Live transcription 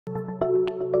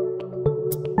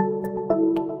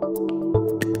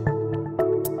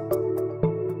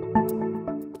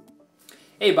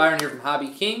Hey, Byron here from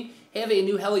HobbyKing. I have a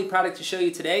new Heli product to show you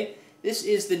today. This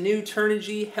is the new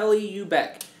Turnigy Heli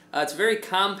UBEC. It's a very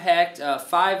compact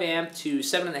 5 amp to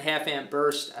 7.5 amp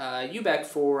burst UBEC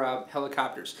for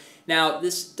helicopters. Now,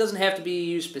 this doesn't have to be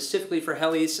used specifically for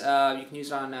helis. You can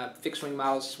use it on fixed wing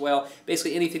models as well.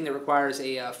 Basically anything that requires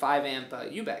a 5 amp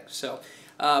UBEC. So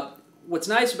what's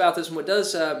nice about this and what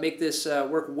does make this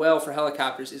work well for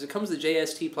helicopters is it comes with the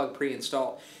JST plug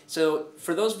pre-installed. So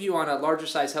for those of you on a larger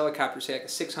size helicopter, say like a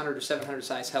 600 or 700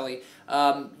 size heli,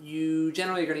 you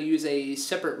generally are going to use a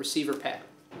separate receiver pack.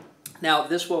 Now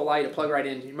this will allow you to plug right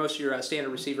in. Most of your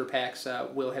standard receiver packs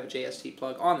will have a JST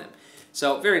plug on them.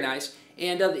 So very nice.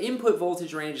 And the input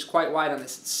voltage range is quite wide on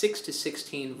this. It's 6 to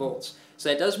 16 volts. So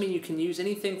that does mean you can use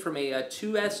anything from a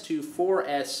 2S to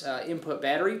 4S input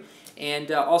battery.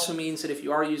 And also means that if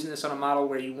you are using this on a model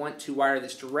where you want to wire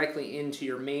this directly into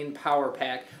your main power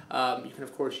pack, you can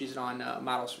of course use it on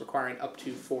models requiring up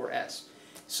to 4S.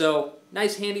 So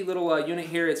nice handy little unit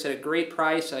here. It's at a great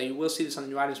price. You will see this on the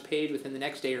new items page within the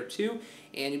next day or two,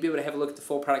 and you'll be able to have a look at the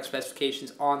full product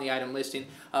specifications on the item listing.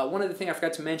 One other thing I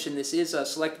forgot to mention, this is a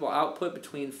selectable output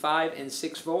between 5 and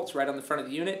 6 volts right on the front of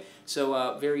the unit,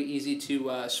 so very easy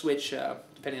to switch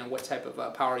depending on what type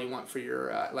of power you want for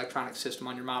your electronic system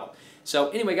on your model. So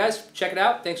anyway guys, check it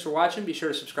out. Thanks for watching. Be sure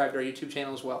to subscribe to our YouTube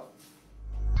channel as well.